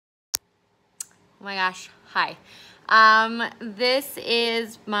Oh my gosh, hi. This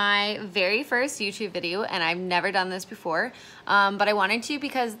is my very first YouTube video and I've never done this before, but I wanted to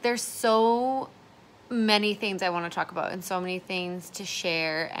because there's so many things I want to talk about and so many things to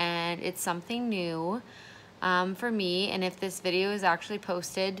share, and it's something new for me. And if this video is actually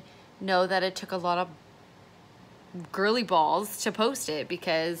posted, know that it took a lot of girly balls to post it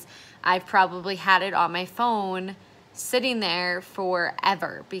because I've probably had it on my phone sitting there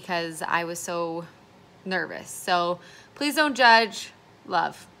forever because I was so nervous. So please don't judge,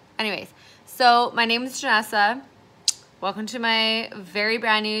 love. Anyways, so my name is Janessa. Welcome to my very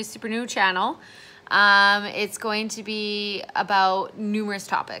brand new, super new channel. It's going to be about numerous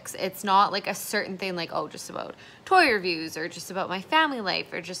topics. It's not like a certain thing like, oh, just about toy reviews or just about my family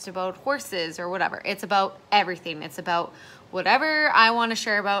life or just about horses or whatever. It's about everything. It's about whatever I want to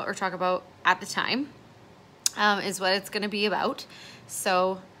share about or talk about at the time, is what it's going to be about.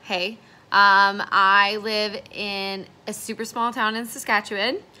 So, hey, I live in a super small town in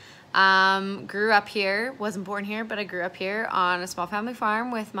Saskatchewan. Grew up here, wasn't born here, but I grew up here on a small family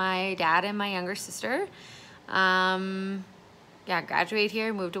farm with my dad and my younger sister. Yeah, graduated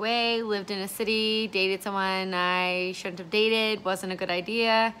here, moved away, lived in a city, dated someone I shouldn't have dated, wasn't a good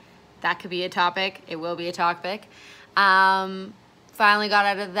idea. That could be a topic. It will be a topic. Finally got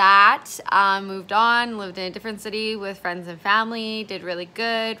out of that, moved on, lived in a different city with friends and family, did really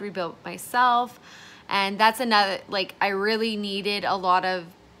good, rebuilt myself. And that's another, like, I really needed a lot of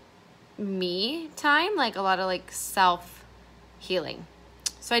me time, like a lot of like self healing.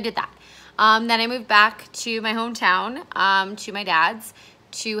 So I did that. Then I moved back to my hometown, to my dad's,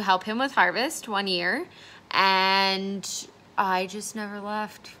 to help him with harvest 1 year, and I just never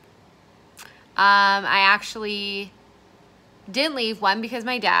left. I actually didn't leave, one, because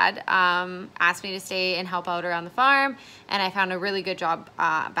my dad asked me to stay and help out around the farm, and I found a really good job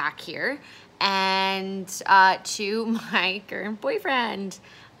back here, and two, my current boyfriend.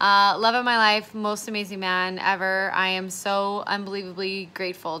 Love of my life, most amazing man ever. I am so unbelievably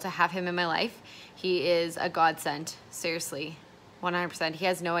grateful to have him in my life. He is a godsend, seriously, 100%. He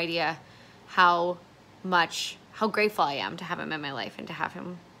has no idea how grateful I am to have him in my life and to have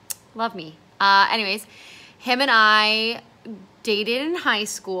him love me. Anyways, him and I dated in high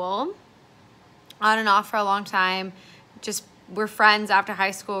school, on and off for a long time. Just we're friends after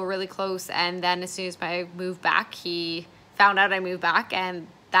high school, really close, and then as soon as I moved back, he found out I moved back, and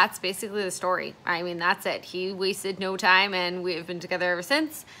that's basically the story. I mean, that's it. He wasted no time, and we've been together ever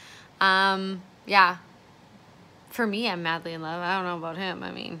since. Yeah. For me, I'm madly in love. I don't know about him. I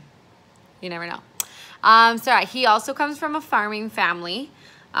mean, you never know. So he also comes from a farming family.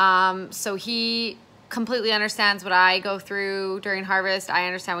 So he completely understands what I go through during harvest. I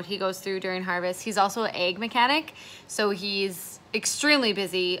understand what he goes through during harvest. He's also an egg mechanic, so he's extremely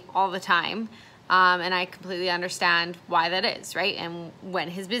busy all the time. And I completely understand why that is, right? And when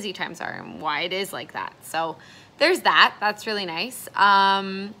his busy times are and why it is like that. So there's that. That's really nice.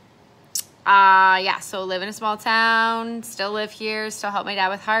 Yeah, so live in a small town, still live here, still help my dad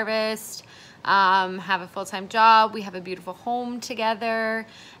with harvest, have a full-time job. We have a beautiful home together.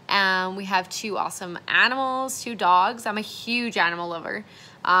 We have two awesome animals, two dogs. I'm a huge animal lover.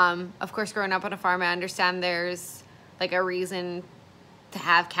 Of course, growing up on a farm, I understand there's like a reason to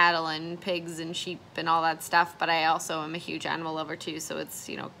have cattle and pigs and sheep and all that stuff, but I also am a huge animal lover too, so it's,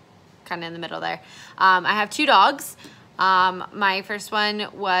 you know, kind of in the middle there. I have two dogs. My first one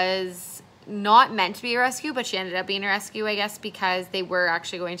was not meant to be a rescue, but she ended up being a rescue, I guess, because they were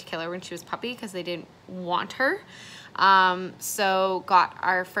actually going to kill her when she was a puppy because they didn't want her. So got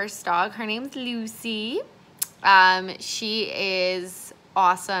our first dog. Her name's Lucy. She is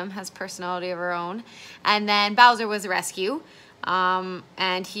awesome, has personality of her own. And then Bowser was a rescue.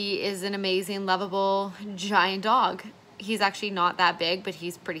 And he is an amazing, lovable, giant dog. He's actually not that big, but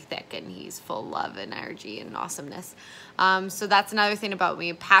he's pretty thick and he's full of love and energy and awesomeness. So that's another thing about me.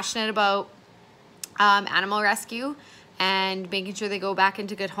 I'm passionate about animal rescue and making sure they go back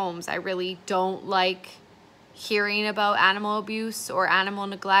into good homes. I really don't like hearing about animal abuse or animal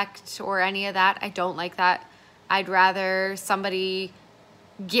neglect or any of that. I don't like that. I'd rather somebody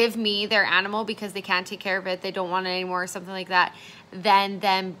give me their animal because they can't take care of it, they don't want it anymore or something like that, than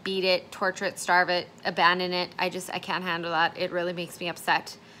them beat it, torture it, starve it, abandon it. I can't handle that. It really makes me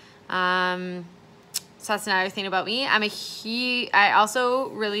upset. So that's another thing about me. I also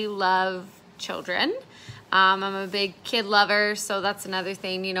really love children. I'm a big kid lover, so that's another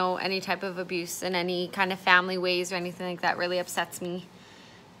thing, you know, any type of abuse in any kind of family ways or anything like that really upsets me.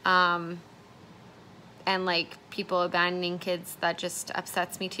 And like people abandoning kids, that just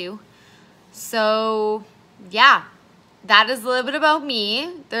upsets me too. So yeah, that is a little bit about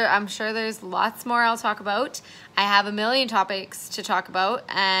me. I'm sure there's lots more I'll talk about. I have a million topics to talk about,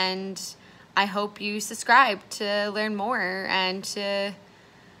 and I hope you subscribe to learn more and to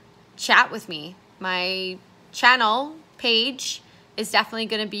chat with me. My channel page is definitely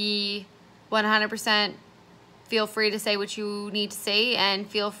going to be 100%. Feel free to say what you need to say, and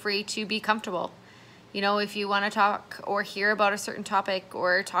feel free to be comfortable. You know, if you want to talk or hear about a certain topic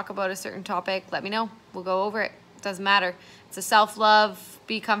or talk about a certain topic, let me know. We'll go over it. Doesn't matter. It's a self-love.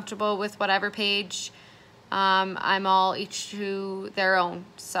 Be comfortable with whatever page. I'm all each to their own.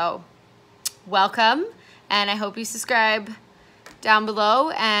 So welcome, and I hope you subscribe down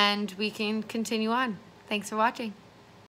below, and we can continue on. Thanks for watching.